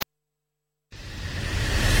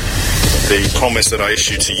The promise that I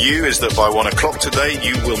issue to you is that by 1 o'clock today,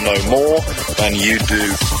 you will know more than you do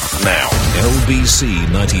now. LBC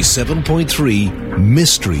 97.3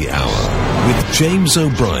 Mystery Hour with James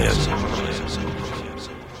O'Brien.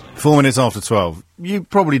 4 minutes after 12. You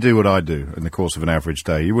probably do what I do in the course of an average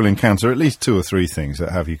day. You will encounter at least 2 or 3 things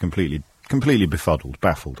that have you completely befuddled,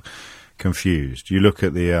 baffled, confused. You look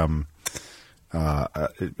at the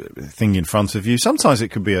thing in front of you. Sometimes it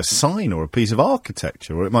could be a sign or a piece of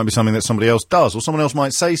architecture, or it might be something that somebody else does, or someone else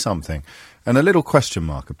might say something, and a little question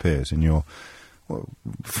mark appears in your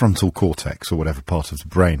frontal cortex, or whatever part of the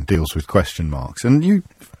brain deals with question marks, and you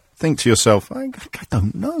think to yourself, I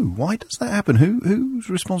don't know. Why does that happen? Who's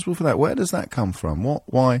responsible for that? Where does that come from? What,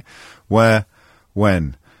 why, where,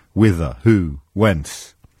 when, whither, who,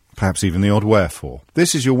 whence? Perhaps even the odd wherefore.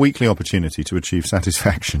 This is your weekly opportunity to achieve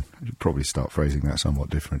satisfaction. I should probably start phrasing that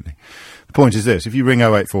somewhat differently. The point is this: if you ring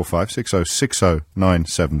 0845 60 60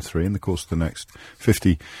 973 in the course of the next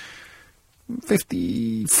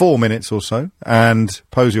 54 minutes or so, and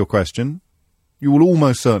pose your question, you will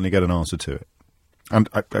almost certainly get an answer to it. And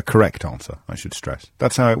a correct answer, I should stress.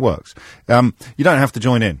 That's how it works. You don't have to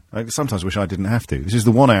join in. I sometimes wish I didn't have to. This is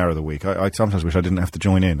the 1 hour of the week. I sometimes wish I didn't have to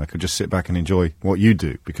join in. I could just sit back and enjoy what you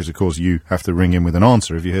do, because, of course, you have to ring in with an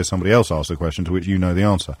answer if you hear somebody else ask a question to which you know the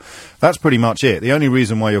answer. That's pretty much it. The only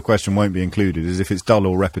reason why your question won't be included is if it's dull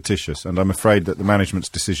or repetitious, and I'm afraid that the management's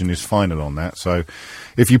decision is final on that. So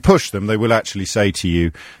if you push them, they will actually say to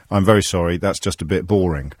you, I'm very sorry, that's just a bit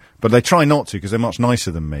boring. But they try not to, because they're much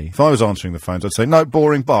nicer than me. If I was answering the phones, I'd say, no,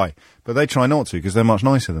 boring, bye. But they try not to, because they're much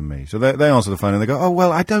nicer than me. So they answer the phone and they go, oh,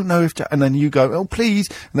 well, I don't know if... And then you go, oh, please.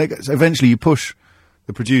 And so eventually you push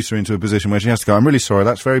the producer into a position where she has to go, I'm really sorry,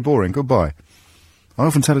 that's very boring, goodbye. I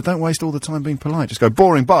often tell her, don't waste all the time being polite. Just go,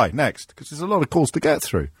 boring, bye, next. Because there's a lot of calls to get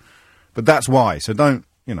through. But that's why. So don't,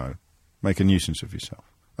 make a nuisance of yourself.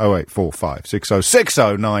 0845 60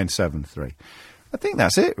 60 973. I think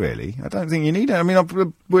that's it, really. I don't think you need it. I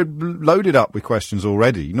mean, we're loaded up with questions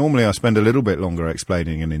already. Normally I spend a little bit longer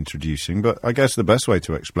explaining and introducing, but I guess the best way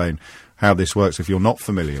to explain how this works, if you're not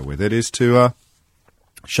familiar with it, is to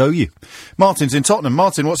show you. Martin's in Tottenham.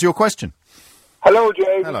 Martin, what's your question? Hello,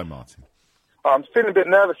 James. Hello, Martin. I'm feeling a bit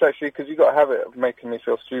nervous, actually, because you've got a habit of making me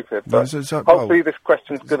feel stupid. But hopefully this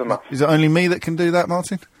question's good enough. Is it only me that can do that,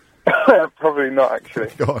 Martin? Probably not, actually.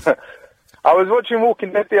 Go on. I was watching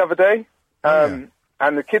Walking Dead the other day. And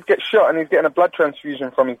the kid gets shot and he's getting a blood transfusion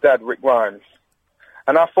from his dad, Rick Grimes.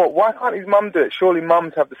 And I thought, why can't his mum do it? Surely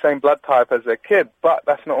mums have the same blood type as their kid, but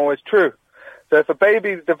that's not always true. So if a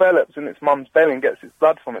baby develops in its mum's belly and gets its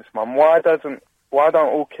blood from its mum, why don't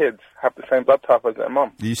all kids have the same blood type as their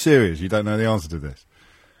mum? Are you serious? You don't know the answer to this?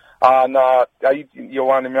 No, you're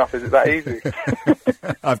winding me up. Is it that easy?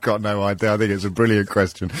 I've got no idea. I think it's a brilliant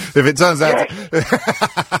question. If it turns out,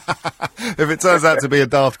 to be a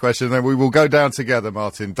daft question, then we will go down together,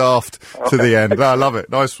 Martin. Daft to the end. I love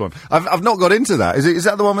it. Nice one. I've not got into that. Is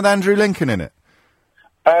that the one with Andrew Lincoln in it?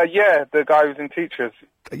 Yeah, the guy who's in Teachers.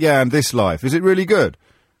 Yeah, and This Life. Is it really good?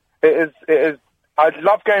 It is. I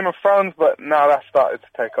love Game of Thrones, but now that's started to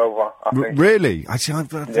take over, I think. Really? I've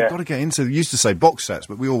got to get into... We used to say box sets,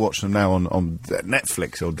 but we all watch them now on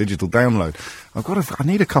Netflix or digital download. I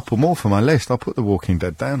need a couple more for my list. I'll put The Walking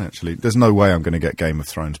Dead down, actually. There's no way I'm going to get Game of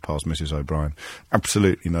Thrones past Mrs. O'Brien.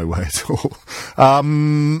 Absolutely no way at all.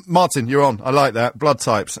 Martin, you're on. I like that. Blood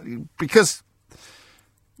types. Because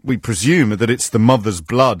we presume that it's the mother's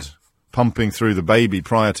blood pumping through the baby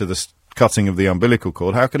prior to the cutting of the umbilical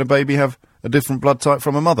cord. How can a baby have a different blood type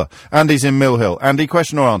from a mother? Andy's in Mill Hill. Andy,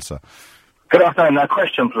 question or answer? Good afternoon. A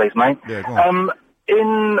question, please, mate. Yeah, go on.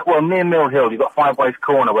 Near Mill Hill, you've got Five Ways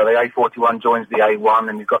Corner where the A41 joins the A1,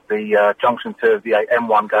 and you've got the junction to the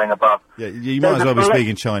M1 going above. Yeah, you might as well be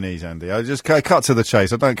speaking Chinese, Andy. I just cut to the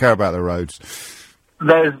chase. I don't care about the roads.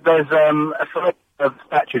 There's a selection of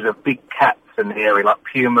statues of big cats in the area, like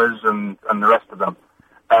pumas and the rest of them.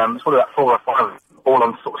 It's probably about 4 or 5, all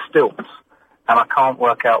on sort of stilts. And I can't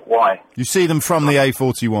work out why. You see them from the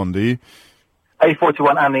A41, do you?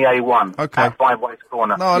 A41 and the A1. Okay. At Five Ways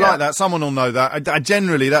Corner. No, I like that. Someone will know that. I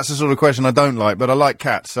generally, that's the sort of question I don't like, but I like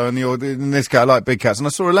cats. So in this case, I like big cats. And I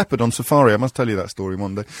saw a leopard on safari. I must tell you that story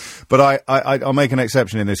one day. But I'll make an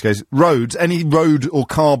exception in this case. Roads, any road or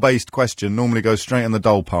car-based question normally goes straight in the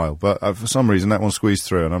dull pile. But for some reason, that one squeezed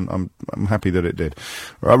through, and I'm happy that it did.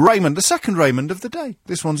 Raymond, the second Raymond of the day.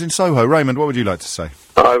 This one's in Soho. Raymond, what would you like to say?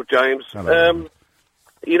 Hello, James. Hello.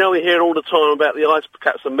 We hear all the time about the ice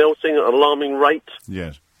caps are melting at an alarming rate.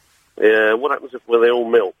 Yes. What happens when they all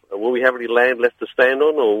melt? Will we have any land left to stand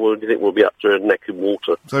on, or do you think we'll be up to our neck in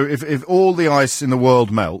water? So if all the ice in the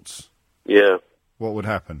world melts... Yeah. What would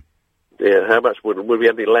happen? Yeah, how much would we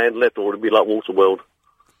have any land left, or would it be like Waterworld?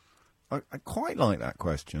 I quite like that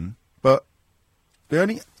question, but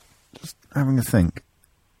just having a think.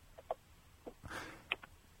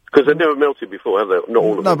 Because they've never melted before, have they? Not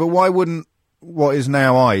all of them. No, but why wouldn't what is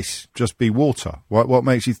now ice just be water? What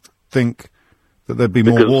makes you think that there'd be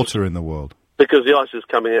more water in the world? Because the ice is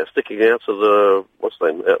sticking out of the,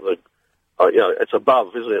 it's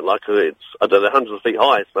above, isn't it? Like it's, I don't know, hundreds of feet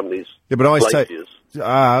high, some of these glaciers.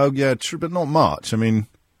 Yeah, true, but not much. I mean,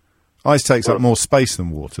 ice takes up more space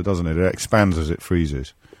than water, doesn't it? It expands as it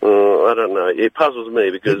freezes. I don't know. It puzzles me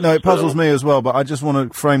because... No, it puzzles me as well, but I just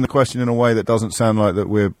want to frame the question in a way that doesn't sound like that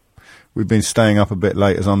we've been staying up a bit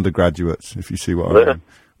late as undergraduates, if you see what I mean.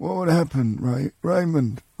 What would happen,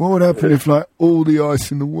 Raymond? What would happen if, like, all the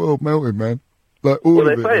ice in the world melted, man? Like, all of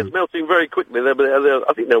it. Well, they say it's melting very quickly.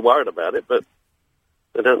 I think they're worried about it, but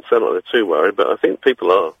they don't sound like they're too worried, but I think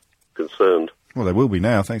people are concerned. Well, they will be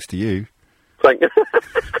now, thanks to you. Thank you.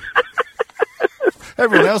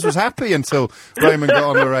 Everyone else was happy until Raymond got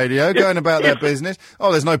on the radio, going about their business. Oh,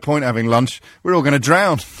 there's no point having lunch. We're all going to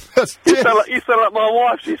drown. You sound like my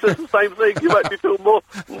wife. She says the same thing. You make me feel more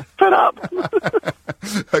fed up.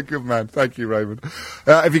 Good man. Thank you, Raymond.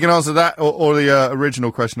 If you can answer that or the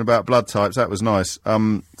original question about blood types, that was nice.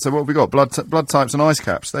 So what have we got? Blood types and ice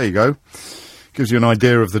caps. There you go. Gives you an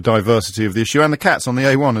idea of the diversity of the issue. And the cats on the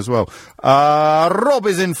A1 as well. Rob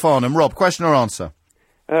is in Farnham. Rob, question or answer?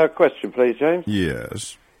 Question, please, James.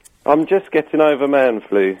 Yes. I'm just getting over man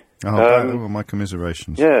flu. My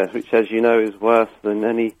commiserations. Yeah, which, as you know, is worse than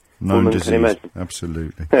any known woman disease. can imagine.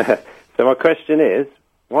 Absolutely. So my question is,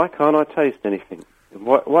 why can't I taste anything?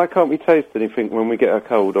 Why can't we taste anything when we get a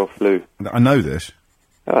cold or flu? I know this.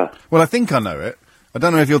 Ah. Well, I think I know it. I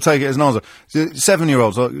don't know if you'll take it as an answer.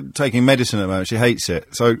 7-year-olds are taking medicine at the moment. She hates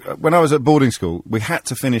it. So when I was at boarding school, we had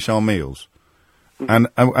to finish our meals. And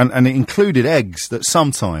it included eggs that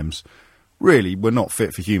sometimes really were not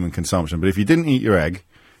fit for human consumption. But if you didn't eat your egg,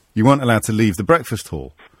 you weren't allowed to leave the breakfast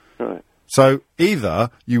hall. Right. So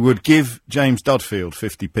either you would give James Dudfield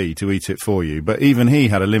 50p to eat it for you, but even he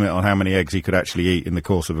had a limit on how many eggs he could actually eat in the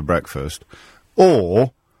course of a breakfast,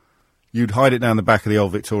 or you'd hide it down the back of the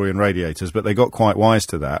old Victorian radiators, but they got quite wise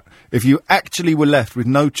to that. If you actually were left with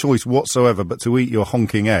no choice whatsoever but to eat your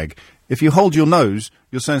honking egg, if you hold your nose,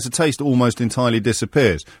 your sense of taste almost entirely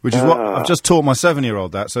disappears, which is what I've just taught my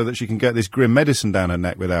 7-year-old that, so that she can get this grim medicine down her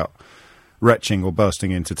neck without retching or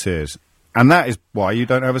bursting into tears. And that is why you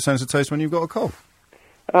don't have a sense of taste when you've got a cold.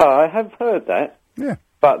 Oh, I have heard that. Yeah.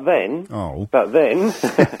 But then,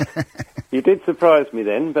 you did surprise me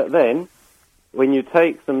then, but then, when you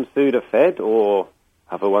take some Sudafed, or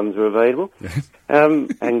other ones are available,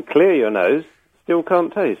 and clear your nose, still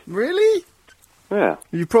can't taste. Really? Yeah.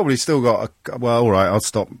 You've probably still got well, all right, I'll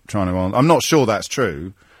stop trying to answer. I'm not sure that's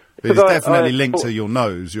true. But it's definitely linked to your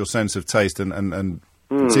nose, your sense of taste, and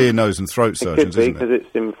ear, nose and throat surgeons, isn't it? Because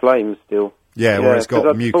it's inflamed still. Yeah, where it's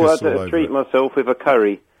got mucus all over it. I'd treat myself with a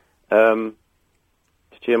curry to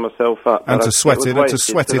cheer myself up. And to sweat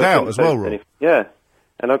it out as well, Rob. Yeah.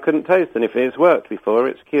 And I couldn't taste anything. It's worked before.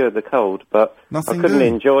 It's cured the cold, but I couldn't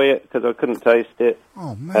enjoy it because I couldn't taste it.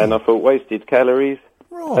 Oh, man. And I thought wasted calories.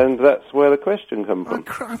 Rob. And that's where the question comes from.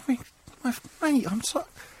 Mate, I'm sorry.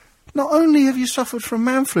 Not only have you suffered from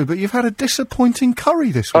man flu, but you've had a disappointing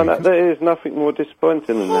curry this week. Oh, no, there is nothing more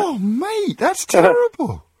disappointing than that. Oh, mate, that's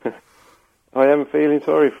terrible. I am feeling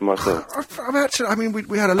sorry for myself.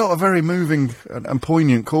 We had a lot of very moving and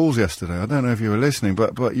poignant calls yesterday. I don't know if you were listening,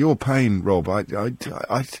 but your pain, Rob,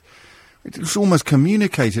 it was almost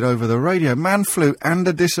communicated over the radio. Man flu and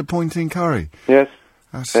a disappointing curry. Yes,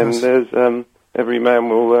 there's every man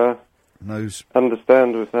will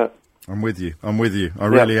understand with that. I'm with you. I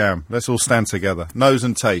really am. Let's all stand together. Nose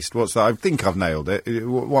and taste. What's that? I think I've nailed it.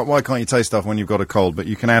 Why can't you taste stuff when you've got a cold? But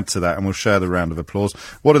you can add to that, and we'll share the round of applause.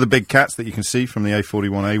 What are the big cats that you can see from the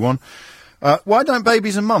A41A1? Why don't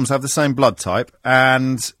babies and mums have the same blood type?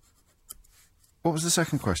 And what was the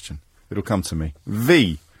second question? It'll come to me.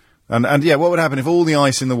 V. And yeah, what would happen if all the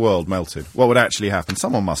ice in the world melted? What would actually happen?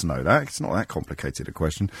 Someone must know that. It's not that complicated a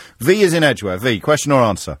question. V is in Edgware. V, question or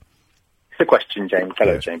answer? It's a question, James.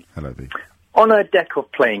 Hello, yes. James. Hello, V. On a deck of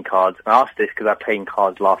playing cards, I asked this because I played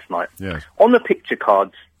cards last night. Yes. On the picture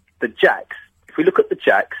cards, the jacks, if we look at the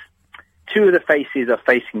jacks, 2 of the faces are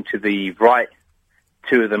facing to the right,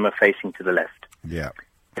 2 of them are facing to the left. Yeah.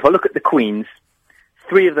 If I look at the queens,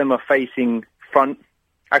 3 of them are facing front.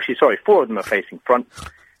 Actually, sorry, 4 of them are facing front.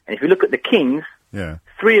 And if you look at the kings,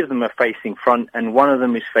 3 of them are facing front and 1 of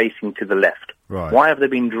them is facing to the left. Right. Why have they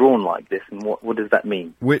been drawn like this, and what does that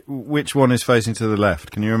mean? Which one is facing to the left?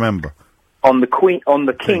 Can you remember? On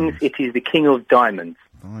the kings, it is the king of diamonds.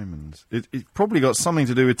 Diamonds. It's probably got something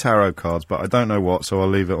to do with tarot cards, but I don't know what, so I'll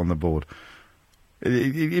leave it on the board.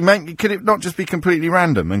 Could it not just be completely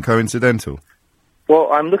random and coincidental?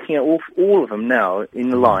 Well, I'm looking at all of them now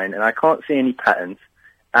in the line, and I can't see any patterns.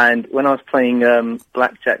 And when I was playing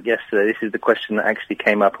blackjack yesterday, this is the question that actually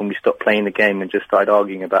came up when we stopped playing the game and just started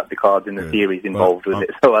arguing about the cards and the theories involved with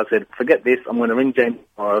it. So I said, forget this, I'm going to ring James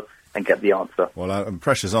tomorrow and get the answer. Well,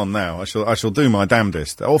 pressure's on now. I shall do my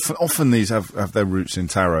damnedest. Often these have their roots in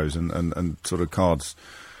tarots and sort of cards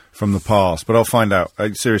from the past, but I'll find out.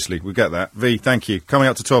 Seriously, we get that. V, thank you. Coming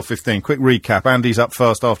up to 12:15. Quick recap. Andy's up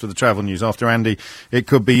first after the travel news. After Andy, it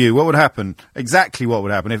could be you. What would happen? Exactly what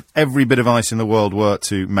would happen if every bit of ice in the world were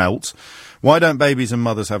to melt? Why don't babies and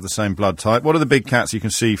mothers have the same blood type? What are the big cats you can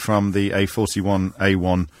see from the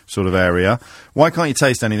A41A1 sort of area? Why can't you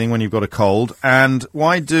taste anything when you've got a cold? And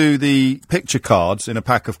why do the picture cards in a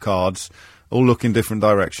pack of cards all look in different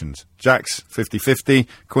directions? Jacks, 50-50.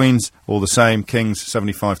 Queens, all the same. Kings,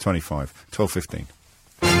 75-25. 12:15.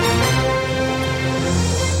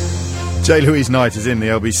 J. Louise Knight is in the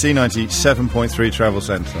LBC 97.3 Travel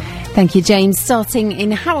Centre. Thank you, James. Starting in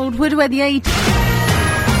Haroldwood, where the age...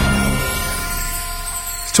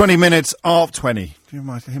 It's 20 minutes after 20. Do you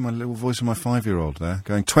hear my little voice of my 5-year-old there?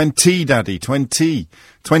 Going, 20, Daddy, 20.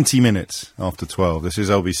 20 minutes after 12. This is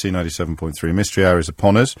LBC 97.3. Mystery Hour is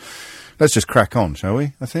upon us. Let's just crack on, shall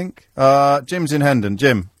we, I think? Jim's in Hendon.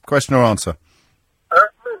 Jim, question or answer?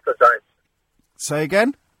 Answer, James. Say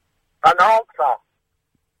again? An answer.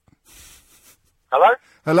 Hello?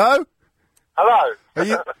 Hello? Hello? Are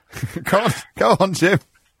you... Go on, Jim.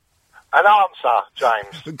 An answer,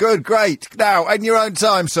 James. Good, great. Now, in your own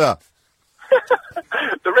time, sir.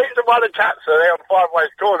 The reason why the cats are there on Five Ways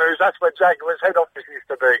Corner is that's where Jaguar's head office used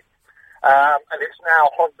to be. And it's now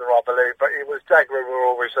Honda, I believe, but it was Jaguar were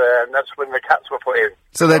always there, and that's when the cats were put in.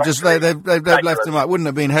 So they've left them out. Wouldn't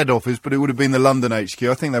have been head office, but it would have been the London HQ.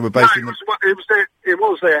 I think they were based in... It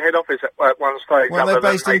was their head office at one stage. Weren't they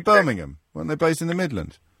based in Birmingham? Weren't they based in the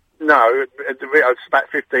Midlands? No, it's about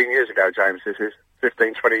 15 years ago, James, this is.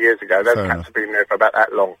 15, 20 years ago. Those cats have been there for about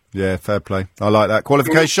that long. Yeah, fair play. I like that.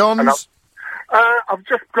 Qualifications? I've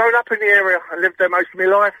just grown up in the area. I lived there most of my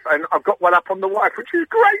life, and I've got one up on the wife, which is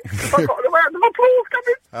great. I've got a round of applause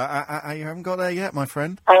coming. You haven't got there yet, my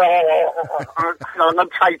friend. I'm going to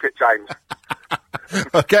tape it, James.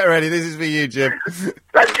 Well, get ready. This is for you, Jim.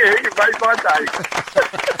 Thank you. You made my day.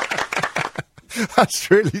 That's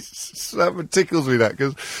really, that tickles me, that,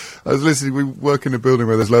 because I was listening, we work in a building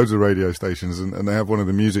where there's loads of radio stations, and they have one of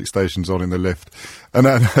the music stations on in the lift, and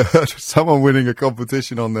I heard someone winning a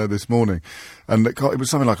competition on there this morning, and it was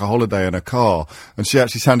something like a holiday in a car, and she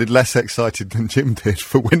actually sounded less excited than Jim did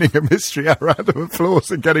for winning a mystery hour round of applause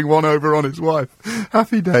and getting one over on his wife.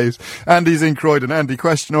 Happy days. Andy's in Croydon. Andy,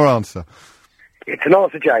 question or answer? It's an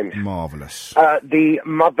answer, James. Marvellous. The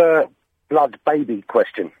mother blood baby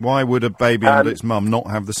question. Why would a baby and its mum not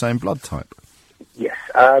have the same blood type? Yes.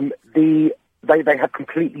 They have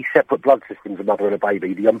completely separate blood systems, a mother and a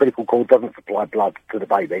baby. The umbilical cord doesn't supply blood to the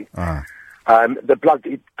baby. The blood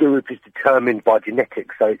group is determined by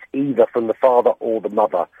genetics, so it's either from the father or the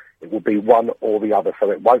mother. It will be one or the other,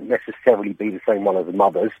 so it won't necessarily be the same one as the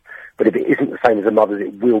mother's, but if it isn't the same as the mother's,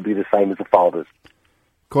 it will be the same as the father's.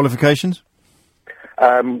 Qualifications?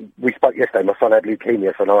 We spoke yesterday. My son had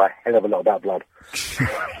leukemia, so I know a hell of a lot about blood.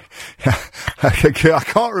 I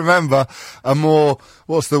can't remember a more,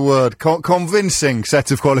 what's the word, convincing set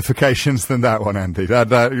of qualifications than that one, Andy.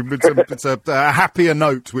 It's a happier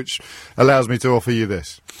note which allows me to offer you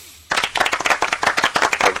this.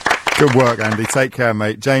 Good work, Andy. Take care,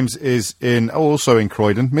 mate. James is also in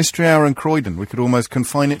Croydon. Mystery Hour in Croydon. We could almost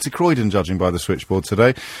confine it to Croydon, judging by the switchboard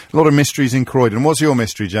today. A lot of mysteries in Croydon. What's your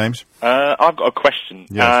mystery, James? I've got a question.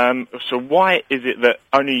 Yes. So why is it that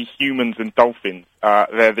only humans and dolphins,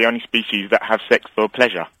 they're the only species that have sex for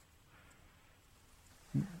pleasure?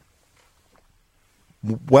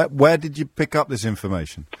 Where did you pick up this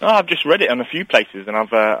information? Oh, I've just read it on a few places, and I've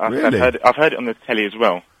heard it on the telly as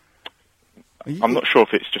well. I'm not sure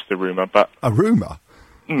if it's just a rumour, but... A rumour?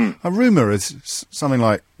 A rumour is something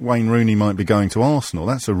like Wayne Rooney might be going to Arsenal.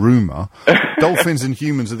 That's a rumour. Dolphins and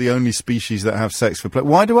humans are the only species that have sex for pleasure.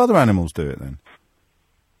 Why do other animals do it, then?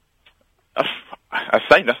 I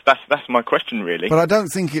say that's my question, really. But I don't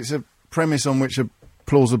think it's a premise on which a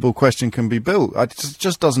plausible question can be built. It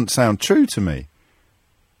just doesn't sound true to me.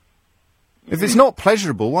 If it's not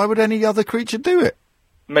pleasurable, why would any other creature do it?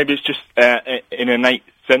 Maybe it's just an innate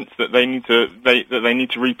sense that they need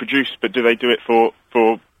to reproduce, but do they do it for?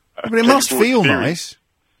 But it must feel nice,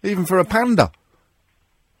 even for a panda.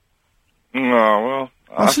 Oh well,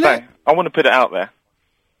 I want to put it out there.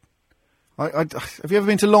 Have you ever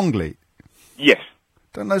been to Longleat? Yes.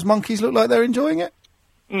 Don't those monkeys look like they're enjoying it?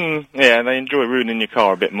 Yeah, they enjoy ruining your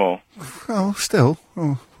car a bit more. Well, still,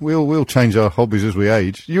 we'll change our hobbies as we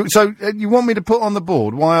age. So you want me to put on the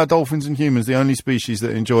board why are dolphins and humans the only species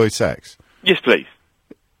that enjoy sex? Yes, please.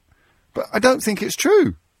 But I don't think it's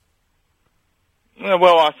true.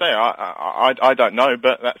 Well, I don't know,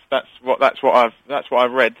 but that's what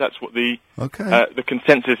I've read. That's what the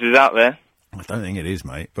consensus is out there. I don't think it is,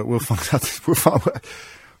 mate. But we'll find out.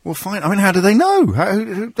 We'll find. I mean, how do they know?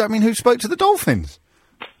 Who spoke to the dolphins?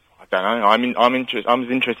 I don't know. I'm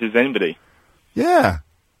as interested as anybody. Yeah,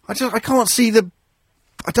 I can't see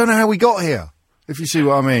I don't know how we got here. If you see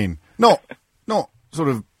what I mean, not sort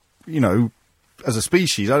of, as a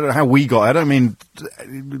species. I don't know how we got. I don't mean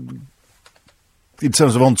in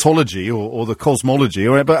terms of ontology or the cosmology,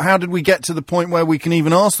 but how did we get to the point where we can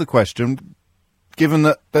even ask the question, given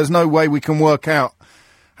that there's no way we can work out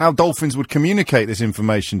how dolphins would communicate this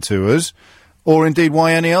information to us, or indeed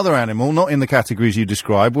why any other animal, not in the categories you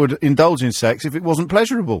describe, would indulge in sex if it wasn't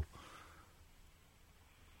pleasurable?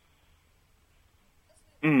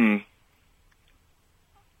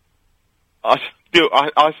 I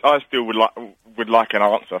still would like an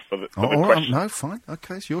answer for the question. No, fine.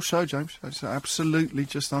 Okay, it's your show, James. It's absolutely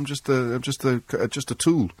I'm just a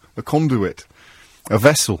tool, a conduit, a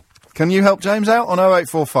vessel. Can you help James out on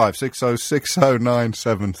 0845 6060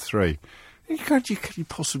 973? Could you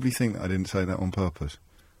possibly think that I didn't say that on purpose?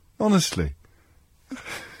 Honestly.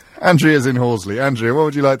 Andrea's in Horsley. Andrea, what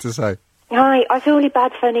would you like to say? Hi, I feel really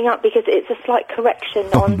bad phoning up because it's a slight correction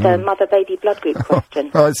on the mother-baby blood group question.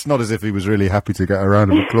 It's not as if he was really happy to get a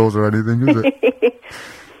round of applause or anything, is it?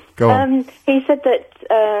 Go on. He said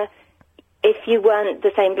that if you weren't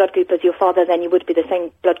the same blood group as your father, then you would be the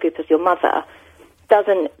same blood group as your mother.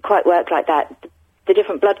 Doesn't quite work like that. The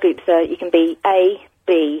different blood groups are, you can be A,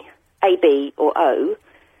 B, AB or O.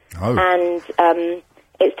 Oh. And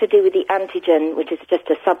it's to do with the antigen, which is just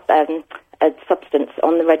a substance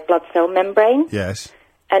on the red blood cell membrane. Yes.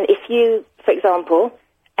 And if you, for example,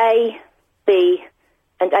 A, B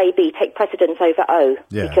and AB take precedence over O,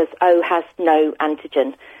 because O has no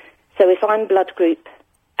antigen. So if I'm blood group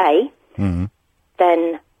A,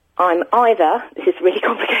 then I'm either, this is really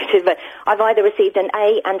complicated, but I've either received an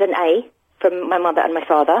A and an A from my mother and my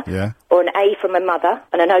father, or an A from my mother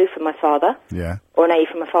and an O from my father, or an A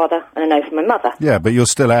from my father and an O from my mother. Yeah, but you're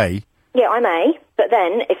still A. Yeah, I'm A, but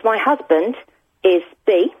then if my husband is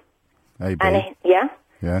B, AB. and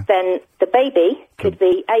then the baby could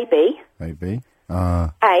be AB, AB,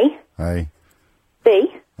 A,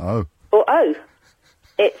 B, O, or O.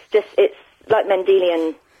 It's like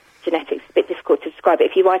Mendelian genetics. It's a bit difficult to describe it.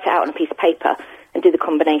 If you write it out on a piece of paper and do the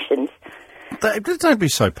combinations. Don't be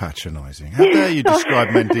so patronising. How dare you describe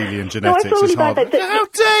Mendelian genetics as hard? How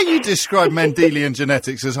dare you describe Mendelian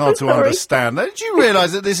genetics as hard to understand? Don't you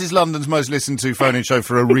realise that this is London's most listened to phone-in show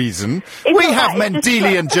for a reason? We have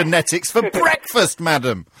Mendelian genetics for breakfast,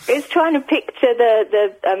 madam. It's trying to picture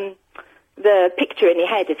the picture in your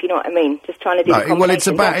head, if you know what I mean. Just trying to do. Well, it's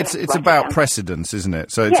about precedence, isn't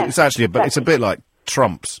it? So it's actually it's a bit like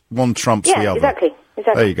trumps. One trumps the other. Exactly.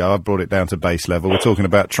 There you go. I brought it down to base level. We're talking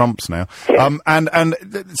about trumps now.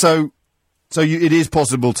 So it is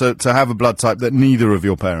possible to have a blood type that neither of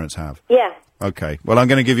your parents have. Yeah. Okay. Well, I'm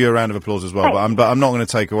going to give you a round of applause as well, but I'm not going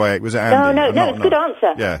to take away. Was it Andy? No, it's a good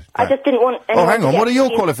answer. Yeah. I just didn't want. Oh, hang on. What are your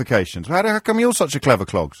qualifications? How come you're such a clever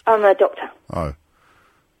clogs? I'm a doctor. Oh.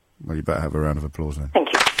 Well, you better have a round of applause then.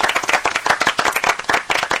 Thank you.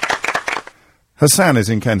 Hassan is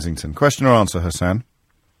in Kensington. Question or answer, Hassan?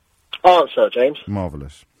 Answer, James.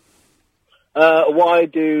 Marvellous. Why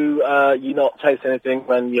do you not taste anything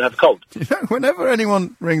when you have a cold? Whenever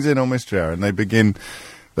anyone rings in on Mystery Hour and they begin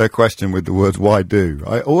their question with the words, why do?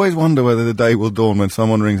 I always wonder whether the day will dawn when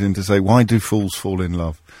someone rings in to say, why do fools fall in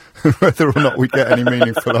love? Whether or not we get any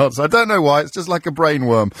meaningful answer. I don't know why. It's just like a brain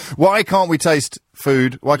worm. Why can't we taste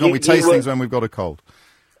food? Why can't we taste things when we've got a cold?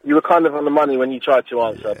 You were kind of on the money when you tried to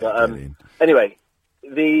answer. But anyway,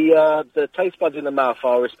 the taste buds in the mouth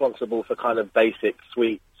are responsible for kind of basic,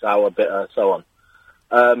 sweet, sour, bitter, so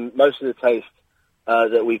on. Most of the taste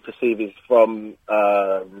that we perceive is from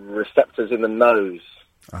receptors in the nose.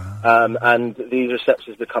 And these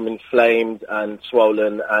receptors become inflamed and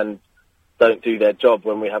swollen and don't do their job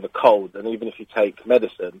when we have a cold. And even if you take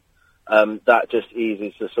medicine, that just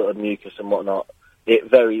eases the sort of mucus and whatnot. It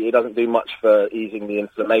doesn't do much for easing the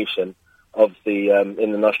inflammation of the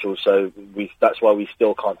in the nostrils. So that's why we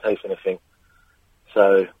still can't taste anything.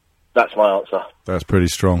 So that's my answer. That's pretty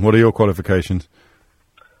strong. What are your qualifications?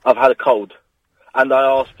 I've had a cold, and I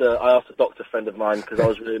asked a doctor friend of mine because I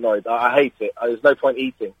was really annoyed. I hate it. There's no point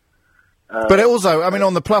eating. But it also, I mean,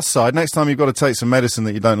 on the plus side, next time you've got to take some medicine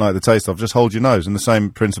that you don't like the taste of, just hold your nose, and the same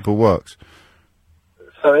principle works.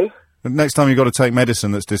 Sorry? Next time you've got to take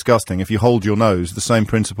medicine that's disgusting, if you hold your nose, the same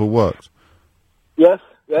principle works. Yes,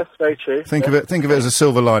 very true. Think of it as a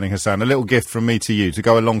silver lining, Hassan, a little gift from me to you to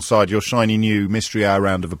go alongside your shiny new Mystery Hour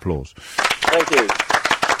round of applause. Thank you.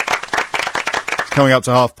 It's coming up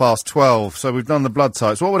to 12:30, so we've done the blood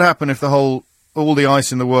types. What would happen if all the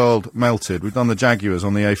ice in the world melted? We've done the Jaguars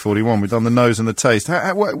on the A41. We've done the nose and the taste.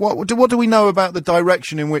 What do we know about the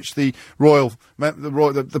direction in which the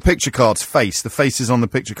picture cards face, the faces on the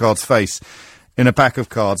picture cards face in a pack of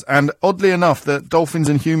cards? And oddly enough, the dolphins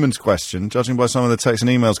and humans question, judging by some of the texts and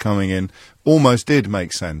emails coming in, almost did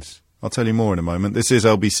make sense. I'll tell you more in a moment. This is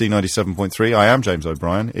LBC 97.3. I am James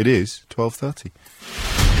O'Brien. It is 12:30.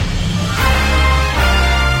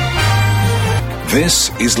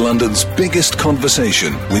 This is London's biggest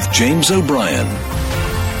conversation with James O'Brien.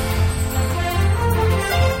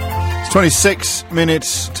 It's 26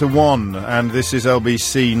 minutes to 1, and this is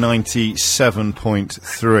LBC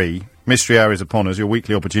 97.3. Mystery Hour is upon us, your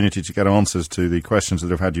weekly opportunity to get answers to the questions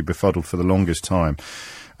that have had you befuddled for the longest time.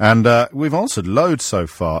 And we've answered loads so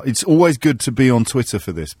far. It's always good to be on Twitter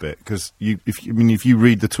for this bit, because if you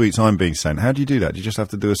read the tweets I'm being sent, how do you do that? Do you just have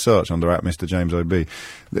to do a search under @MrJamesOB?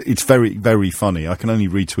 It's very, very funny. I can only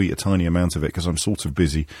retweet a tiny amount of it because I'm sort of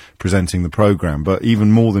busy presenting the programme. But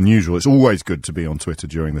even more than usual, it's always good to be on Twitter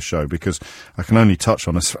during the show, because I can only touch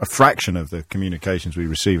on a fraction of the communications we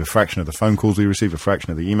receive, a fraction of the phone calls we receive, a fraction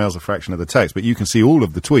of the emails, a fraction of the text. But you can see all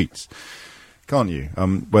of the tweets, can't you?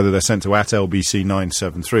 Whether they're sent to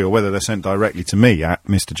 @LBC973 or whether they're sent directly to me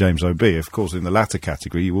 @MrJamesOB. Of course, in the latter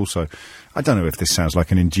category, you also, I don't know if this sounds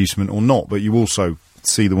like an inducement or not, but you also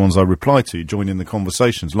see the ones I reply to, join in the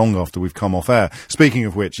conversations long after we've come off air. Speaking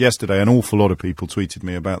of which, yesterday an awful lot of people tweeted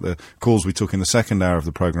me about the calls we took in the second hour of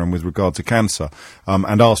the programme with regard to cancer,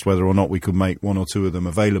 and asked whether or not we could make one or two of them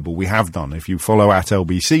available. We have done. If you follow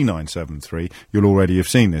 @LBC973, you'll already have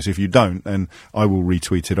seen this. If you don't, then I will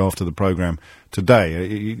retweet it after the programme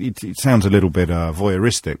today. It sounds a little bit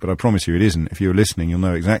voyeuristic, but I promise you it isn't. If you're listening, you'll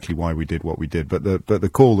know exactly why we did what we did. But the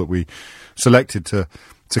call that we selected to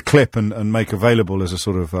clip and make available as a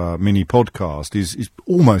sort of mini podcast is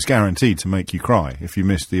almost guaranteed to make you cry if you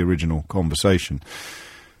missed the original conversation.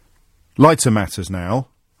 Lighter matters now,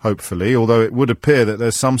 hopefully, although it would appear that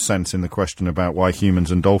there's some sense in the question about why humans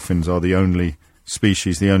and dolphins are the only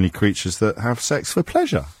species, the only creatures that have sex for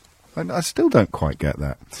pleasure. I still don't quite get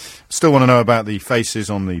that. Still want to know about the faces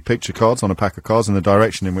on the picture cards, on a pack of cards, and the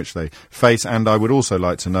direction in which they face, and I would also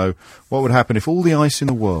like to know what would happen if all the ice in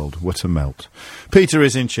the world were to melt. Peter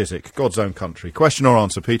is in Chiswick, God's own country. Question or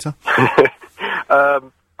answer, Peter?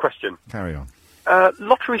 Question. Carry on.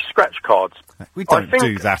 Lottery scratch cards. We don't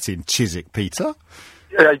do that in Chiswick, Peter.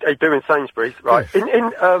 They do in Sainsbury's, right?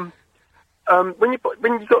 When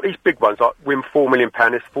you've got these big ones, like win £4 million,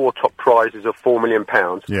 there's 4 top prizes of £4 million.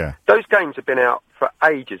 Yeah. Those games have been out for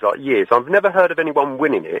ages, like years. I've never heard of anyone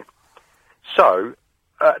winning it. So,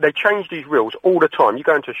 they change these rules all the time. You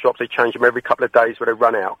go into shops, they change them every couple of days where they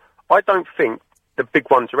run out. I don't think the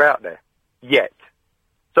big ones are out there yet.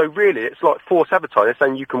 So really, it's like false advertising. They're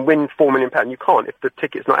saying you can win £4 million. You can't if the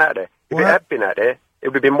ticket's not out there. If it had been out there, it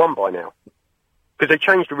would have been won by now. Because they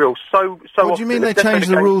changed the rules so often. What do you mean they change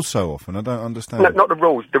the rules so often? I don't understand. No, not the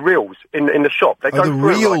rules. The reels in the shop. They go the through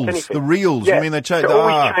reels. like anything. The reels. Yeah. You mean they change? They're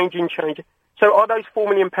always changing. So are those £4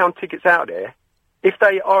 million tickets out there? If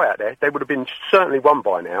they are out there, they would have been certainly won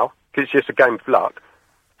by now because it's just a game of luck.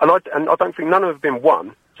 And I don't think none of them have been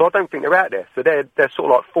won. So I don't think they're out there. So they're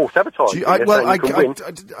sort of like false advertising.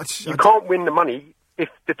 You can't win the money if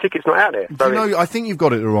the ticket's not out there. So I think you've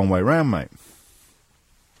got it the wrong way round, mate.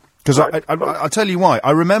 Because I'll tell you why.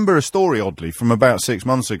 I remember a story, oddly, from about 6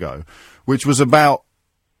 months ago, which was about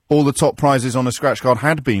all the top prizes on a scratch card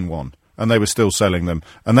had been won, and they were still selling them.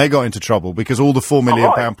 And they got into trouble because all the £4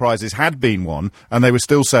 million prizes had been won, and they were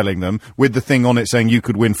still selling them with the thing on it saying you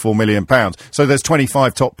could win £4 million. So there's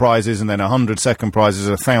 25 top prizes and then 100 second prizes,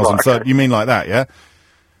 1,000 third. You mean like that, yeah?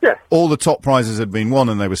 Yeah. All the top prizes had been won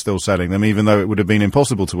and they were still selling them, even though it would have been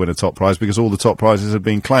impossible to win a top prize because all the top prizes had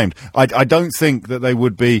been claimed. I don't think that they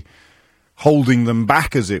would be holding them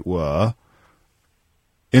back, as it were,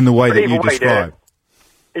 in the way that you describe.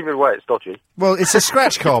 Either way, it's dodgy. Well, it's a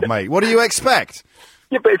scratch card, mate. What do you expect?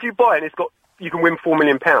 Yeah, but if you buy it and you can win £4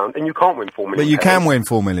 million and you can't win £4 million. But you can win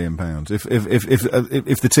 £4 million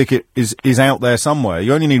if the ticket is out there somewhere.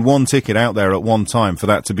 You only need one ticket out there at one time for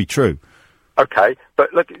that to be true. Okay,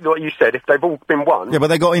 but look at what you said. If they've all been won... Yeah, but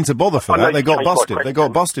they got into bother for that. They got busted. They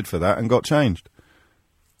got busted for that and got changed.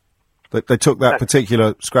 They took that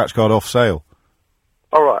particular scratch card off sale.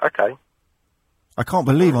 All right, okay. I can't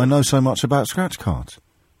believe I know so much about scratch cards.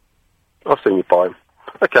 I've seen you buy them.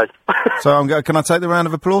 Okay. So can I take the round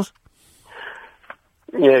of applause?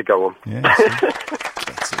 Yeah, go on. Yeah.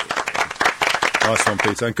 Nice one,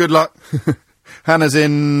 Peter. And good luck. Hannah's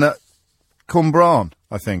in Cwmbran,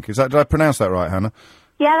 I think. Did I pronounce that right, Hannah?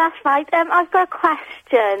 Yeah, that's right. I've got a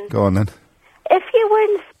question. Go on, then. If you were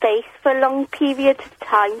in space for a long period of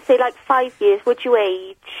time, say like 5 years, would you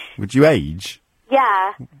age? Would you age?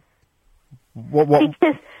 Yeah. What?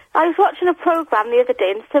 Because I was watching a programme the other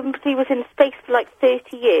day and somebody was in space for like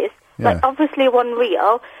 30 years. Yeah. Like, obviously one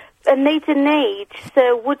real, and they didn't age.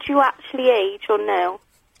 So would you actually age or no?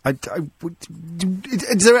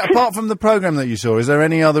 Is there, apart from the programme that you saw, is there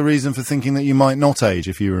any other reason for thinking that you might not age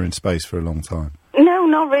if you were in space for a long time? No,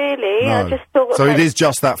 not really. No. I just thought... So it is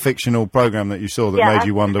just that fictional programme that you saw that made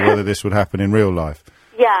you wonder whether this would happen in real life?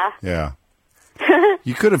 Yeah. Yeah.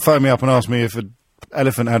 You could have phoned me up and asked me if an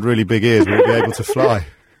elephant had really big ears, would it be able to fly?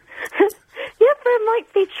 Yeah, but it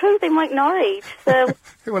might be true. They might not age, so...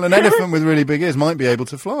 Well, an elephant with really big ears might be able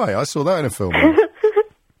to fly. I saw that in a film.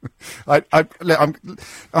 I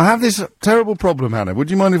have this terrible problem, Hannah. Would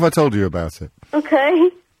you mind if I told you about it? Okay.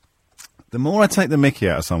 The more I take the mickey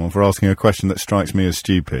out of someone for asking a question that strikes me as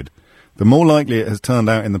stupid, the more likely it has turned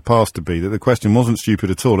out in the past to be that the question wasn't stupid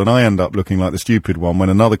at all, and I end up looking like the stupid one when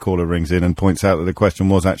another caller rings in and points out that the question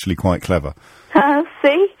was actually quite clever.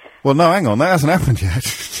 See? Well, no, hang on, that hasn't happened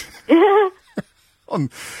yet.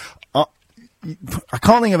 I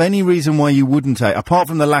can't think of any reason why you wouldn't age, apart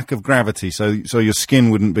from the lack of gravity, so your skin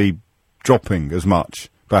wouldn't be dropping as much,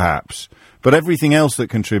 perhaps. But everything else that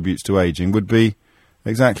contributes to ageing would be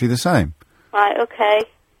exactly the same. Right, okay.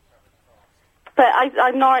 But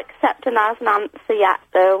I'm not accepting that as an answer yet,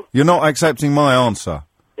 though. You're not accepting my answer?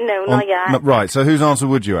 No, not yet. No, right, so whose answer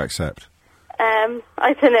would you accept?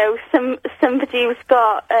 I don't know, somebody who's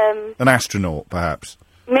got, An astronaut, perhaps?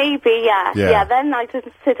 Maybe, yeah. Yeah. Yeah, then I'd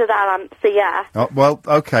consider that answer, yeah. Oh, well,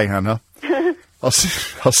 okay, Hannah. I'll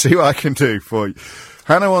see what I can do for you.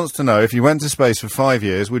 Hannah wants to know, if you went to space for 5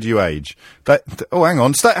 years, would you age? Oh, hang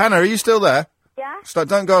on. Hannah, are you still there? Yeah.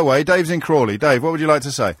 Don't go away. Dave's in Crawley. Dave, what would you like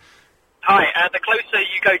to say? Hi, the closer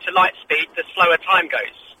you go to light speed, the slower time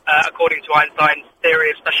goes, according to Einstein's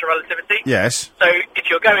theory of special relativity. Yes. So if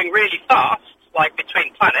you're going really fast, like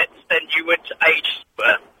between planets, then you would age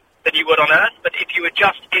slower than you would on Earth, but if you were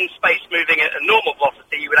just in space moving at a normal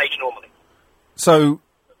velocity, you would age normally. So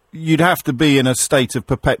you'd have to be in a state of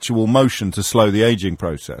perpetual motion to slow the aging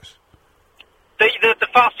process? The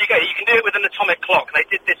faster you go, you can do it with an atomic clock. They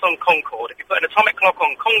did this on Concorde. If you put an atomic clock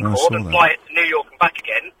on Concorde and fly it to New York and back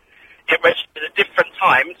again, it registers a different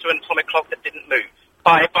time to an atomic clock that didn't move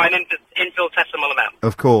by an infinitesimal amount.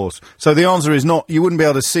 Of course. So the answer is not, you wouldn't be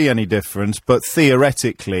able to see any difference, but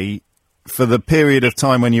theoretically, for the period of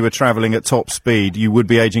time when you were travelling at top speed, you would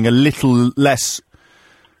be aging a little less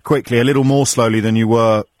quickly, a little more slowly than you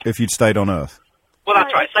were if you'd stayed on Earth. Well,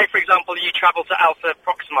 that's right. Say, for example, you travel to Alpha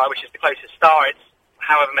Proxima, which is the closest star. It's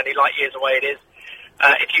however many light years away it is.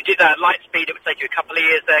 If you did that at light speed, it would take you a couple of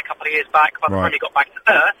years there, a couple of years back. By the time you got back to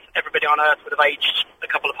Earth, everybody on Earth would have aged a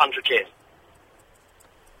couple of 100 years.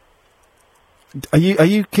 Are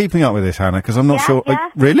you keeping up with this, Hannah? Because I'm not sure. Yeah.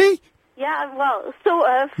 Really? Yeah, well, sort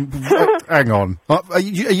of. Hang on. Are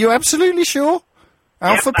you absolutely sure?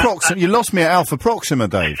 Alpha Proxima. You lost me at Alpha Proxima,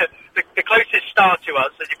 Dave. The closest star to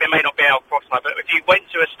us, it may not be Alpha Proxima, but if you went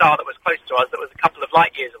to a star that was close to us, that was a couple of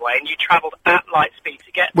light years away, and you travelled at light speed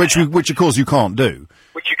to get there, Which of course you can't do.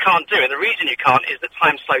 Which you can't do, and the reason you can't is that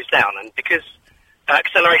time slows down, and because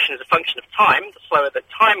acceleration is a function of time, the slower the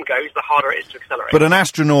time goes, the harder it is to accelerate. But an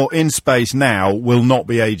astronaut in space now will not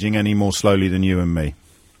be aging any more slowly than you and me.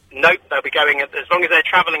 Nope, they'll be going, as long as they're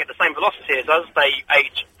travelling at the same velocity as us, they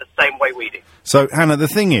age the same way we do. So, Hannah, the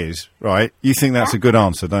thing is, right, you think that's a good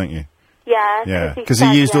answer, don't you? Yeah. Yeah, because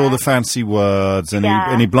he used all the fancy words, and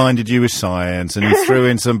he blinded you with science, and he threw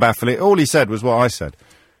in some baffling... All he said was what I said.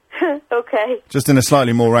 Okay. Just in a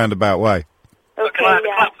slightly more roundabout way. Okay, can I have a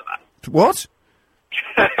clap for that? What?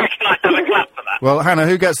 Can I have a clap for that? Well, Hannah,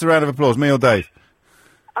 who gets the round of applause, me or Dave?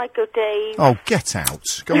 I go Dave. Oh, get out.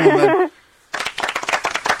 Come on, then.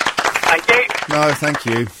 Thank you. No, thank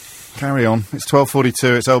you. Carry on. It's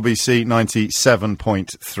 12:42. It's LBC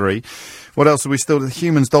 97.3. What else are we still... The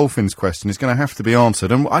humans-dolphins question is going to have to be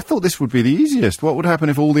answered. And I thought this would be the easiest. What would happen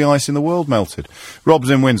if all the ice in the world melted? Rob's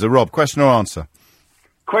in Windsor. Rob, question or answer?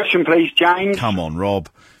 Question, please, James. Come on, Rob.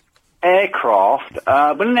 Aircraft.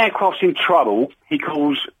 When an aircraft's in trouble, he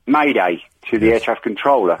calls Mayday to the air traffic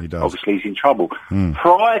controller. He does. Obviously, he's in trouble.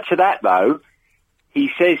 Prior to that, though, he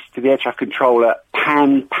says to the air traffic controller,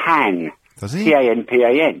 Pan. Does he?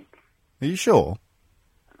 P-A-N-P-A-N. Are you sure?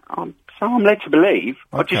 I'm So I'm led to believe.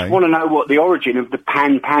 Okay. I just want to know what the origin of the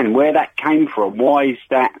pan, where that came from. Why is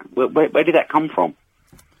that? Where did that come from?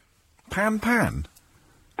 Pan? Pan,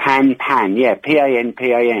 yeah.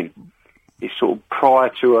 Pan. It's sort of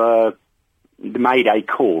prior to the Mayday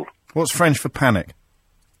call. What's French for panic?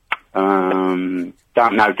 Don't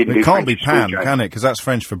know. Didn't It do can't French be at school, pan, Joe. can it? Because that's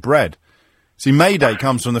French for bread. See, Mayday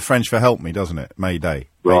comes from the French for help me, doesn't it? Mayday.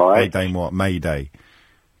 Right. Mayday what? Mayday.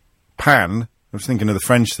 Pan, I was thinking of the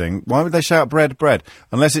French thing. Why would they shout bread?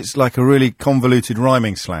 Unless it's like a really convoluted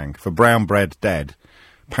rhyming slang for brown bread dead.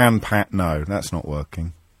 Pan, no, that's not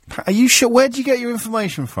working. Are you sure? Where do you get your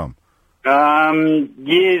information from?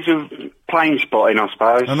 Years of plane spotting, I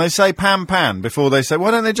suppose. And they say pan before they say,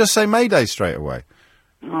 why don't they just say Mayday straight away?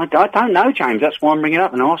 I don't know, James. That's why I'm ringing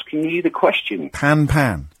up and asking you the question.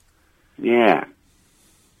 Pan. Yeah.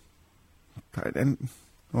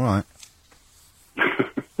 All right.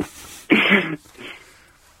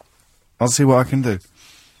 I'll see what I can do.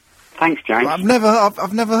 Thanks, James. I've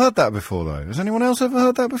never heard that before, though. Has anyone else ever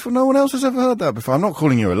heard that before? No one else has ever heard that before. I'm not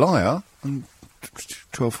calling you a liar.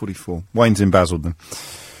 12:44. Wayne's in Basildon.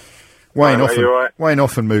 Wayne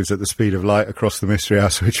often moves at the speed of light across the Mystery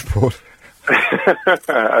Hour switchboard.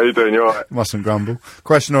 How you doing? You all right? Mustn't grumble.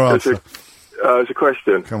 Question or answer? It's a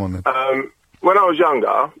question. Come on then. When I was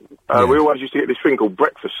younger, we always used to get this thing called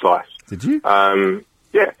breakfast slice. Did you?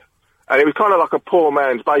 Yeah. And it was kind of like a poor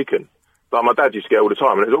man's bacon. Like my dad used to get all the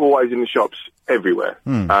time, and it was always in the shops everywhere.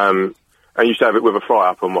 And you used to have it with a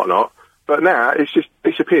fry-up and whatnot. But now, it's just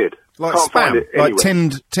disappeared. Like Can't find spam? it anywhere.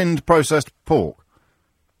 Like tinned processed pork?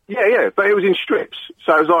 Yeah, but it was in strips.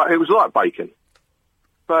 So it was like bacon.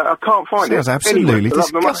 But I can't find it. Sounds absolutely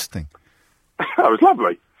disgusting. That was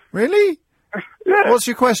lovely. Really? Yeah. What's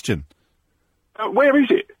your question? Where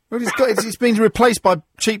is it? Well, it's been replaced by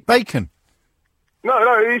cheap bacon. No,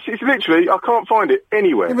 it's literally, I can't find it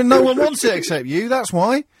anywhere. Yeah, but no one wants it except you, that's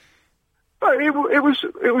why. No, it was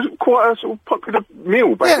quite a sort of popular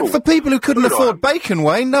meal back Yeah, for people who couldn't afford bacon,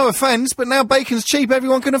 Wayne, no offence, but now bacon's cheap,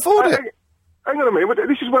 everyone can afford it. Hang on a minute,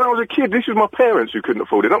 this is when I was a kid, this was my parents who couldn't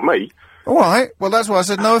afford it, not me. All right, well, that's why I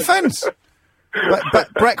said no offence.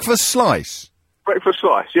 But breakfast slice? Breakfast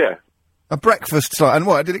slice, yeah. A breakfast slice, and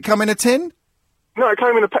what, did it come in a tin? No, it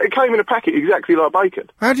came in a packet exactly like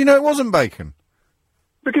bacon. How do you know it wasn't bacon?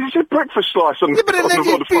 Because it said breakfast slice on the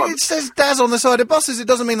front. It says Daz on the side of buses. It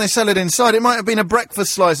doesn't mean they sell it inside. It might have been a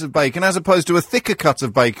breakfast slice of bacon as opposed to a thicker cut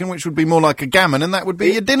of bacon, which would be more like a gammon, and that would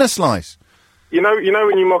be your dinner slice. You know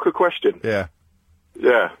when you mock a question? Yeah.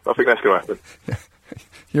 Yeah, I think that's going to happen.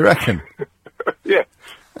 You reckon? Yeah.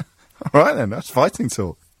 All right, then. That's fighting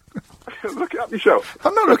talk. Look it up yourself.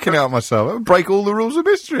 I'm not looking it up myself. I would break all the rules of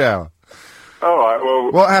Mystery Hour. All right,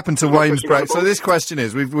 well... What happened to Wayne's break? So this question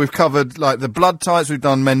is, we've covered, like, the blood types, we've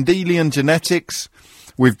done Mendelian genetics,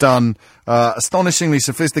 we've done astonishingly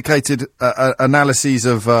sophisticated analyses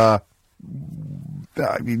of the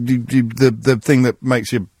thing that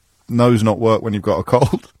makes your nose not work when you've got a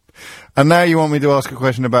cold. And now you want me to ask a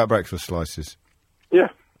question about breakfast slices? Yeah.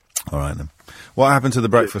 All right, then. What happened to the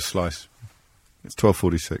breakfast slice? It's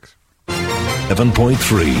 12:46.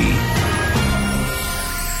 7.3.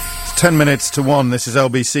 10 minutes to 1. This is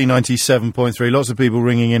LBC 97.3. Lots of people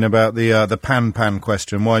ringing in about the pan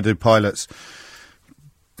question. Why do pilots,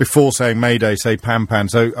 before saying Mayday, say pan?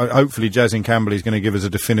 So hopefully Jazz in Camberley is going to give us a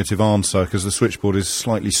definitive answer, because the switchboard is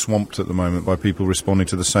slightly swamped at the moment by people responding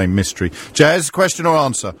to the same mystery. Jazz, question or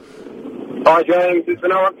answer? Hi, James. It's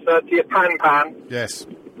an answer to your pan. Yes.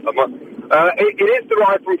 It is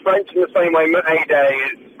derived from French in the same way Mayday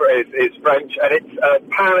is French, and it's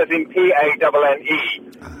pan as in P-A-N-N-E,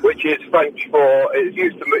 which is French it's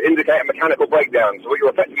used to indicate a mechanical breakdown. So what you're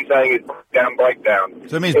effectively saying is breakdown.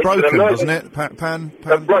 So it means broken, doesn't it? Pan?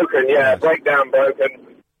 Broken, yeah. Breakdown, broken.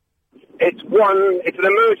 It's an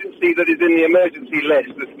emergency that is in the emergency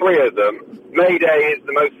list. There's 3 of them. Mayday is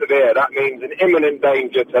the most severe. That means an imminent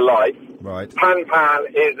danger to life. Right. Pan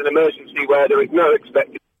is an emergency where there is no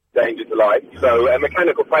expected danger to life. So a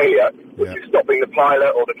mechanical failure, which is stopping the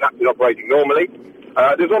pilot or the captain operating normally.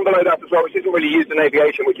 There's one below that as well, which isn't really used in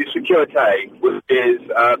aviation, which is securite, which is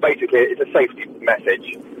basically it's a safety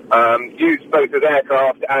message used both with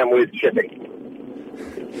aircraft and with shipping.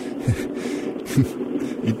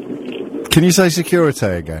 Can you say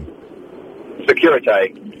securite again?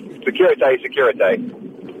 Securite.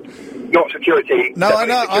 Not security. No, I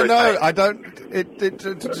know. I don't.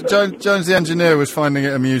 Jones the engineer was finding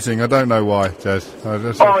it amusing. I don't know why, Jez.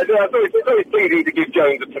 It's always easy to give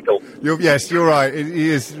Jones a tickle. Yes, you're right.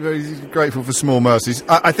 He's grateful for small mercies.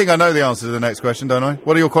 I think I know the answer to the next question, don't I?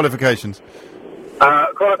 What are your qualifications?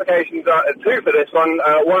 Qualifications are two for this one.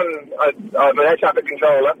 I'm an air traffic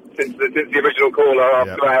controller since the original caller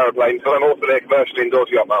after aeroplanes, but I'm also a commercially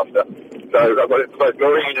endorsed yacht master. So I've got it for both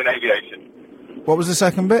marine and aviation. What was the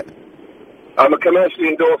second bit? I'm a commercially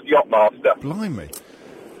endorsed yacht master. Blimey.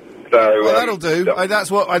 So, well, that'll do.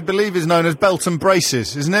 That's what I believe is known as belt and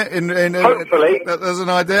braces, isn't it? Hopefully. There's an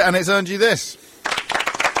idea, and it's earned you this.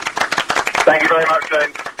 Thank you very much,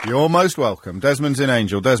 James. You're most welcome. Desmond's in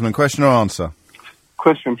Angel. Desmond, question or answer?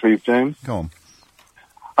 Question, please, James. Go on.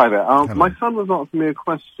 Hi there. My son was asking me a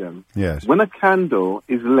question. Yes. When a candle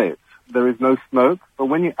is lit, there is no smoke, but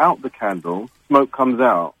when you out the candle, smoke comes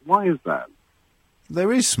out. Why is that?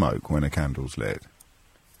 There is smoke when a candle's lit.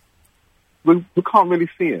 We can't really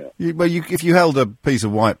see it. If you held a piece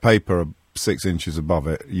of white paper 6 inches above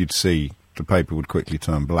it, you'd see the paper would quickly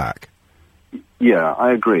turn black. Yeah,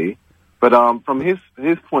 I agree. But from his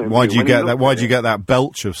point of view... Why do you get that? Why do you get that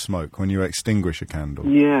belch of smoke when you extinguish a candle?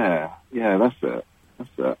 Yeah, that's it.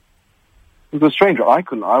 It was a stranger. I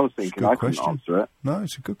was thinking I couldn't answer it. No,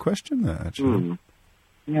 it's a good question there, actually.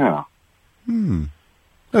 Yeah.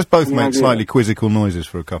 Let's both make slightly quizzical noises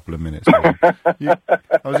for a couple of minutes.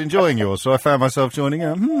 I was enjoying yours, so I found myself joining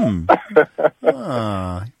in.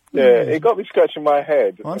 It got me scratching my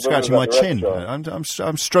head. I'm scratching my chin.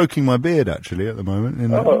 I'm stroking my beard, actually, at the moment.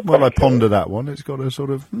 While I ponder that one, it's got a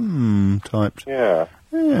sort of type. Yeah.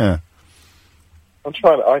 I'm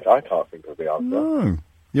trying. I can't think of the answer. No.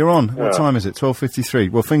 You're on. Yeah. What time is it? 12:53.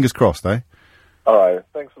 Well, fingers crossed, eh? All right.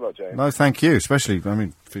 Thanks a lot, James. No, thank you. Especially,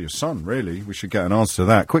 for your son, really. We should get an answer to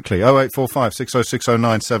that quickly. 0845 6060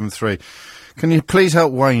 973. Can you please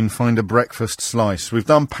help Wayne find a breakfast slice? We've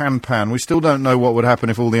done pan. We still don't know what would happen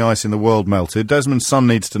if all the ice in the world melted. Desmond's son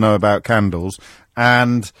needs to know about candles.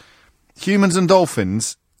 And humans and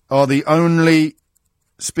dolphins are the only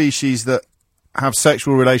species that have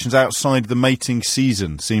sexual relations outside the mating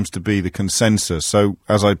season, seems to be the consensus. So,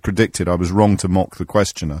 as I predicted, I was wrong to mock the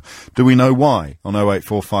questioner. Do we know why? On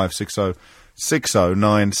 0845 6060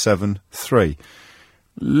 973.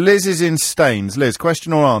 Liz is in Staines. Liz,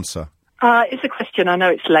 question or answer? It's a question. I know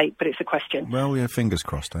it's late, but it's a question. Well, yeah, fingers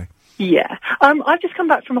crossed, eh? Yeah. I've just come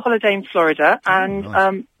back from a holiday in Florida, and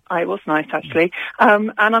nice. It was nice, actually.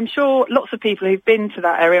 And I'm sure lots of people who've been to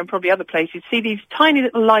that area and probably other places see these tiny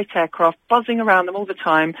little light aircraft buzzing around them all the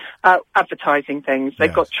time, advertising things.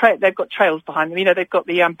 They've got trails behind them. They've got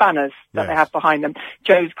the banners that they have behind them.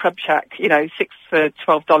 Joe's Crab Shack, 6 for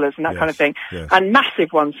 $12 and that kind of thing. Yes. And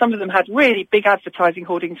massive ones. Some of them had really big advertising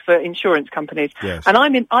hoardings for insurance companies. Yes. And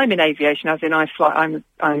I'm in aviation, as in I'm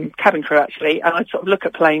cabin crew, actually, and I sort of look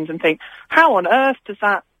at planes and think, how on earth does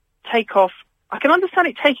that take off? I can understand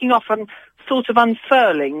it taking off and sort of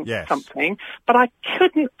unfurling something, but I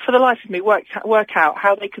couldn't, for the life of me, work out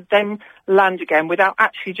how they could then land again without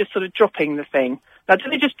actually just sort of dropping the thing. Now, do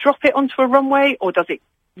they just drop it onto a runway, or does it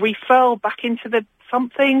refurl back into the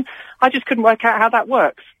something? I just couldn't work out how that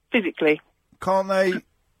works physically. Can't they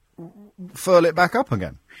furl it back up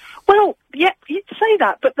again? Well, yeah, you'd say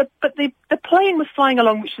that, but the plane was flying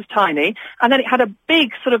along, which was tiny, and then it had a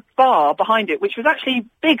big sort of bar behind it, which was actually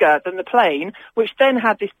bigger than the plane, which then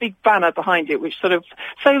had this big banner behind it, which sort of...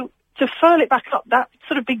 So to furl it back up, that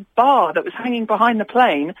sort of big bar that was hanging behind the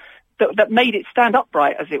plane, that made it stand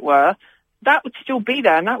upright, as it were, that would still be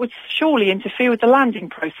there, and that would surely interfere with the landing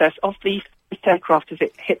process of the aircraft as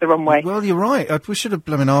it hit the runway. Well, you're right. We should have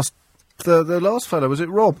asked the last fellow. Was it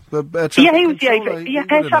Rob? He was. Air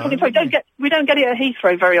traffic control. We don't get it at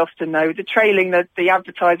Heathrow very often, though. The trailing, the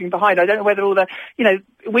advertising behind. I don't know whether all the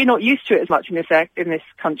we're not used to it as much in this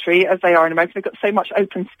country as they are in America. They've got so much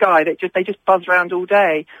open sky that they just buzz around all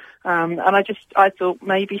day. And I thought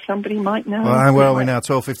maybe somebody might know. Well, where are we now?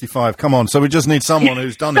 12:55. Come on. So we just need someone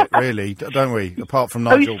who's done it, really, don't we? Apart from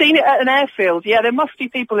Nigel. Who's seen it at an airfield? Yeah, there must be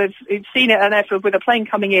people who've seen it at an airfield with a plane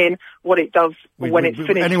coming in. What it does when it's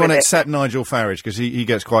finished. Anyone except Nigel Farage, because he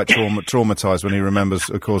gets quite traumatised when he remembers,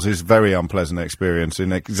 of course, his very unpleasant experience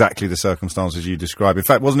in exactly the circumstances you describe. In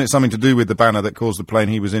fact, wasn't it something to do with the banner that caused the plane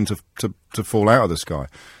he was in to fall out of the sky?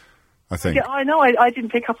 I think. Yeah, I know. I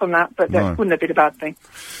didn't pick up on that, but that wouldn't have been a bad thing.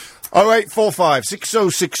 0845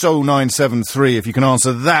 6060 973 if you can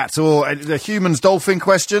answer that. Or the humans dolphin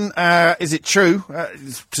question. Is it true,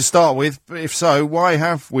 to start with? If so, why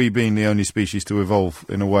have we been the only species to evolve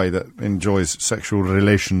in a way that enjoys sexual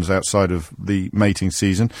relations outside of the mating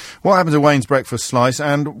season? What happened to Wayne's breakfast slice?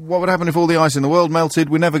 And what would happen if all the ice in the world melted?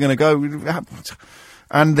 We're never going to go.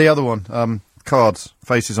 And the other one, cards,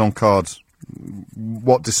 faces on cards.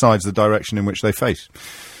 What decides the direction in which they face?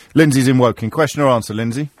 Lindsay's in Woking. Question or answer,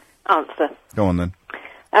 Lindsay? Answer. Go on then.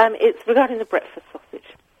 It's regarding the breakfast sausage.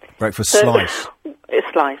 Breakfast slice.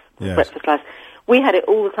 Slice. Yes. Breakfast slice. We had it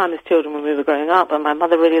all the time as children when we were growing up, and my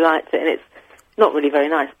mother really liked it, and it's not really very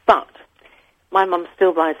nice. But my mum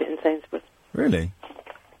still buys it in Sainsbury's. Really?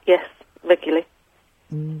 Yes, regularly.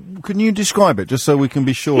 Can you describe it, just so we can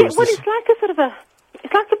be sure? Yeah, well, it's like a sort of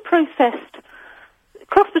it's like a processed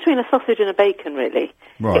cross between a sausage and a bacon, really.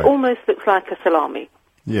 Right. It almost looks like a salami.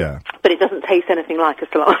 Yeah. But it doesn't taste anything like a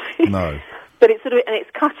salami. No. But it's sort of, and it's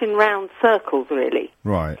cut in round circles, really.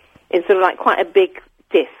 Right. In sort of like quite a big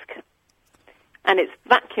disc. And it's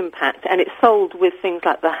vacuum packed, and it's sold with things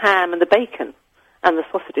like the ham and the bacon and the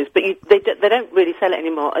sausages. But they don't really sell it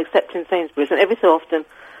anymore, except in Sainsbury's. And every so often,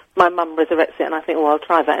 my mum resurrects it, and I think, well, I'll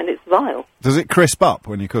try that, and it's vile. Does it crisp up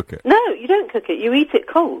when you cook it? No, you don't cook it. You eat it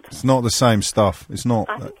cold. It's not the same stuff. It's not.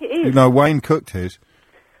 I think it is. You know, Wayne cooked his.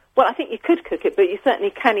 Well, I think you could cook it, but you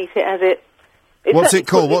certainly can eat it as it. What's it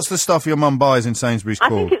called? What's the stuff your mum buys in Sainsbury's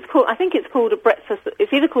called? I think it's called a breakfast.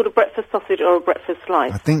 It's either called a breakfast sausage or a breakfast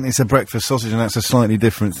slice. I think it's a breakfast sausage, and that's a slightly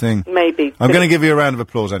different thing. Maybe. I'm going to give you a round of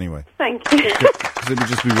applause anyway. Thank you. Because it would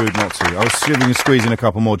just be rude not to. I was giving a squeeze in a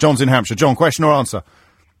couple more. John's in Hampshire. John, question or answer?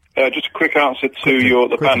 Just a quick answer to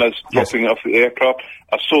the banners dropping off the aircraft.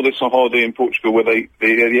 I saw this on holiday in Portugal, where the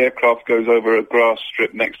aircraft goes over a grass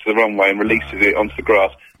strip next to the runway and releases it onto the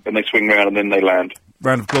grass. Then they swing round and then they land.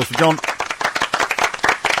 Round of applause for John.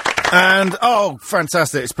 And,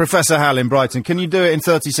 fantastic. It's Professor Hal in Brighton. Can you do it in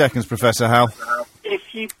 30 seconds, Professor Hal? If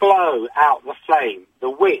you blow out the flame, the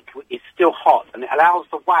wick is still hot, and it allows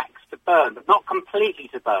the wax to burn, but not completely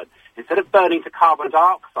to burn. Instead of burning to carbon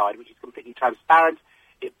dioxide, which is completely transparent,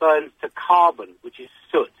 it burns to carbon, which is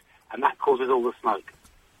soot, and that causes all the smoke.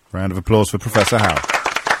 Round of applause for Professor Hal.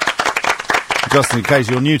 Just in case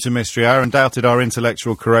you're new to Mystery Hour and doubted our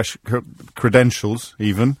intellectual credentials,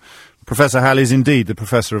 even, Professor Hal is indeed the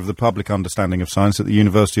Professor of the Public Understanding of Science at the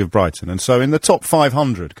University of Brighton, and so in the top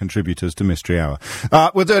 500 contributors to Mystery Hour.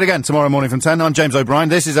 We'll do it again tomorrow morning from 10. I'm James O'Brien,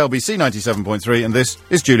 this is LBC 97.3, and this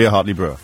is Julia Hartley-Brewer.